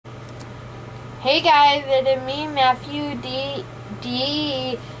Hey guys, it is me, Matthew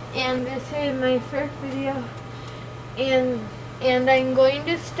D, and this is my first video, and I'm going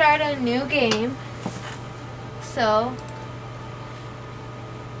to start a new game. So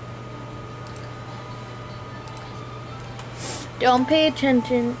don't pay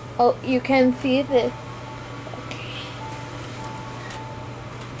attention. Oh, you can see this. Okay.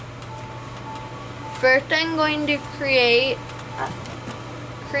 First, I'm going to create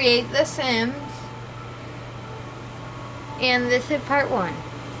The Sims. And this is part 1.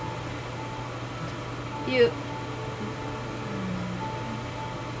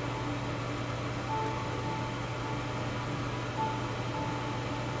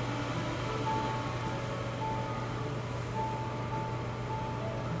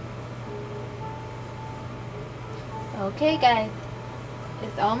 Okay guys,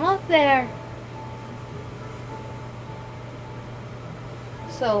 it's almost there.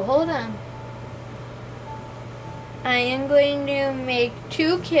 So hold on. I am going to make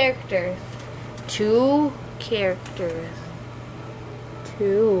 2 characters. 2 characters.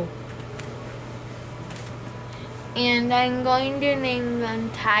 2. And I'm going to name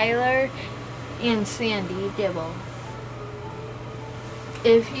them Tyler and Sandy Dibble.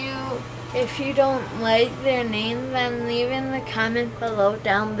 If you don't like their name, then leave in the comment below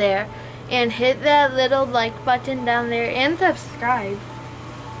down there. And hit that little like button down there and subscribe.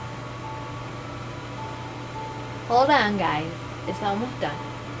 Hold on guys, it's almost done.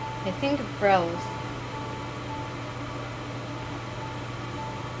 I think it froze.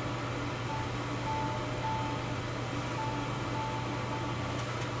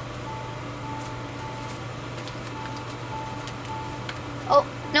 Oh,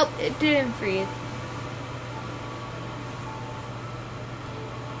 nope, it didn't freeze.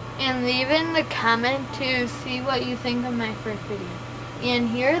 And leave in the comment to see what you think of my first video. And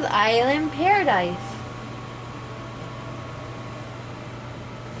here's Island Paradise.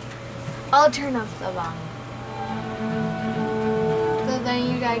 I'll turn up the volume so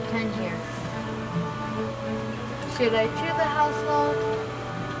then you guys can hear. Should I choose the household?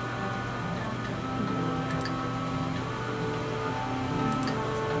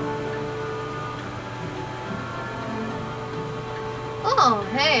 Oh,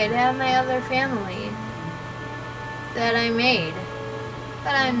 hey, it had my other family that I made.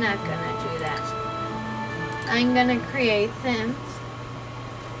 But I'm not gonna do that. I'm gonna create Sims.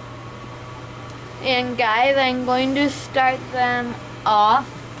 And guys, I'm going to start them off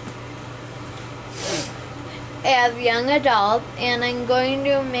as young adults, and I'm going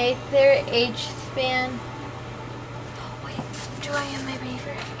to make their age span. Oh wait, do I have my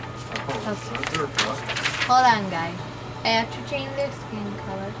paper? Okay. Hold on guys. I have to change their skin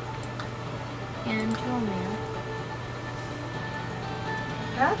color into a male.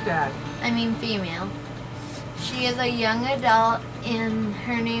 How's that? I mean female. She is a young adult and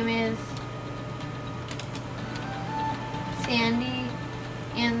her name is Sandy,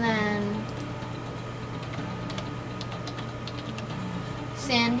 and then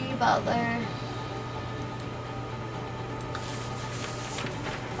Sandy Butler.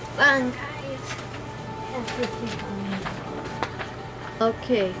 Come on, guys. Have to think on me.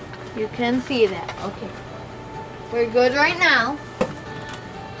 Okay, you can see that. Okay, we're good right now.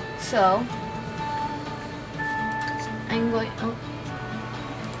 So I'm going. Oh.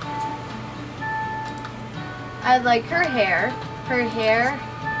 I like her hair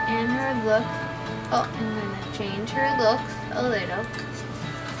and her looks. Oh, I'm gonna change her looks a little.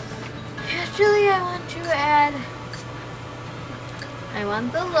 Actually, I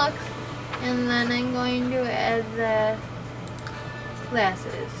want the looks, and then I'm going to add the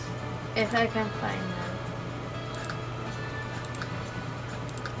glasses, if I can find them.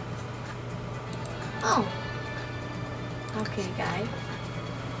 Oh, okay, guys.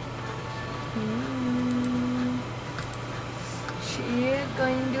 She's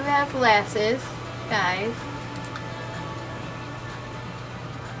going to have glasses, guys.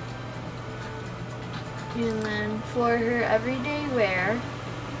 And then for her everyday wear,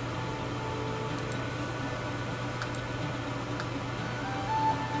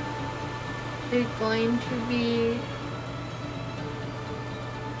 it's going to be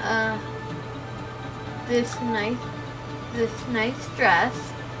this nice dress.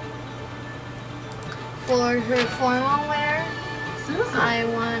 For her formal wear, Susan. I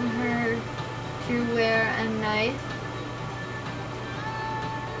want her to wear a nice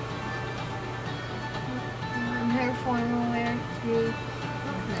formal wear to look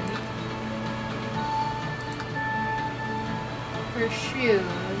nice. Her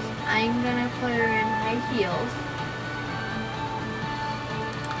shoes, I'm gonna put her in high heels.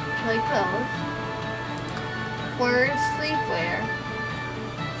 Like those. for sleepwear.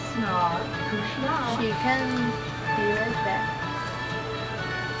 Snarl, Krishna. She can be like that.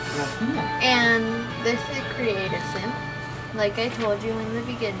 Rasina. And this is Create a Sim, like I told you in the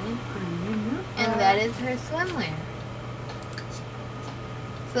beginning. And that is her swimwear.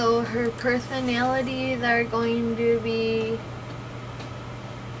 So her personalities are going to be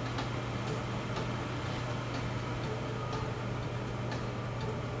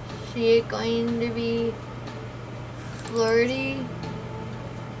she is going to be flirty,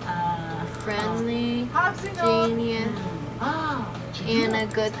 friendly, genius, and a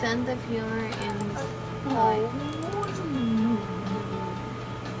good sense of humor and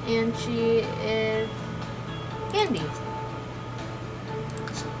and she is handy.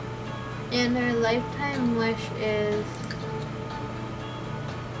 And her lifetime wish is...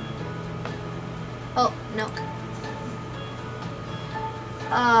 Oh, no.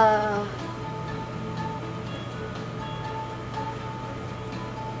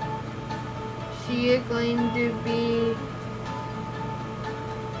 She is going to be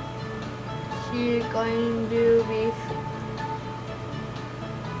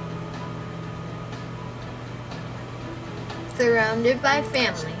surrounded by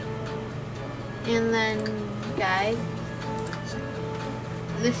family. And then, guys,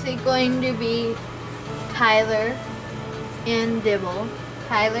 this is going to be Tyler and Dibble.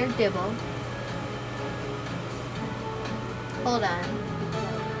 Tyler Dibble. Hold on.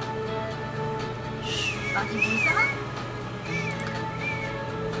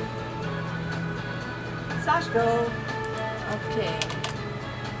 Sashko. Okay.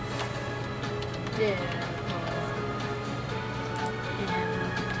 Dibble.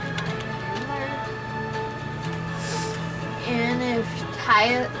 And if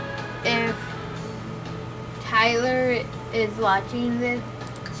Tyler is watching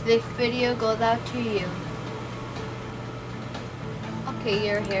this video goes out to you. Okay,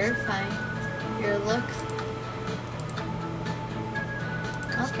 your hair is fine. Your looks.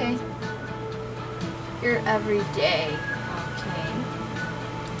 Okay. Your everyday. Okay.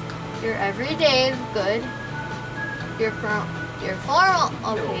 Your everyday is good. Your formal.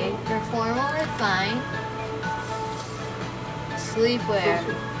 Okay. Your formal is fine. Sleepwear.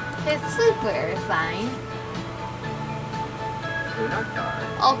 His sleepwear is fine.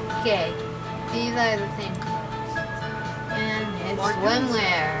 Okay. These are the same clothes. And his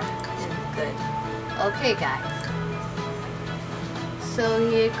swimwear is good. Okay, guys. So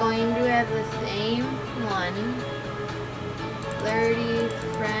he's going to have the same one. Flirty,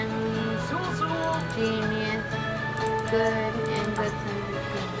 friendly, genius, good, and good sense of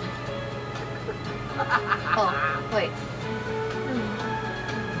humor. Oh, wait.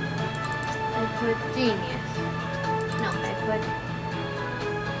 I put genius. No, I put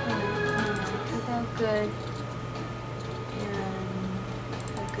took out good and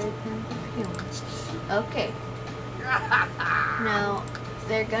a good sense of humor. Okay. Now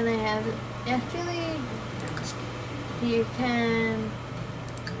they're gonna have actually you can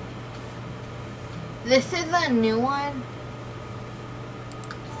this is a new one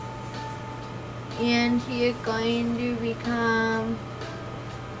and he is going to become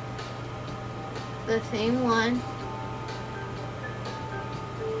the same one.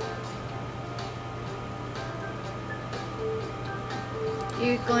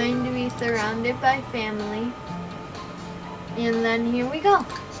 You're going to be surrounded by family. And then here we go.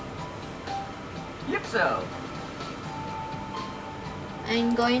 Yep, so.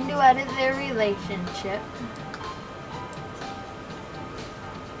 I'm going to edit their relationship.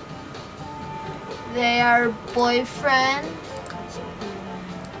 They are boyfriend.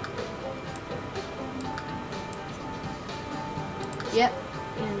 Yep.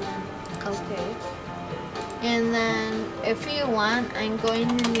 And then, okay. And then, if you want, I'm going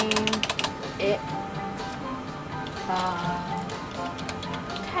to name it Tyler.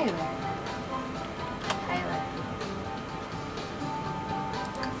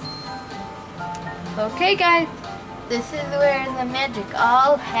 Okay, guys. This is where the magic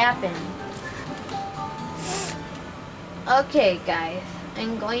all happened. Okay, guys.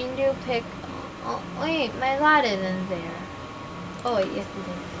 I'm going to pick... Oh, wait, my lot isn't there. Oh, wait, yes it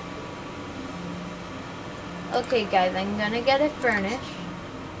is. Okay, guys, I'm gonna get it furnished.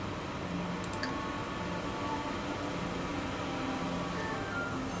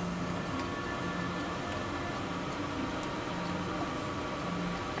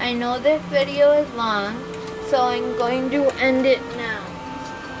 I know this video is long, so I'm going to end it now.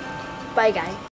 Bye, guys.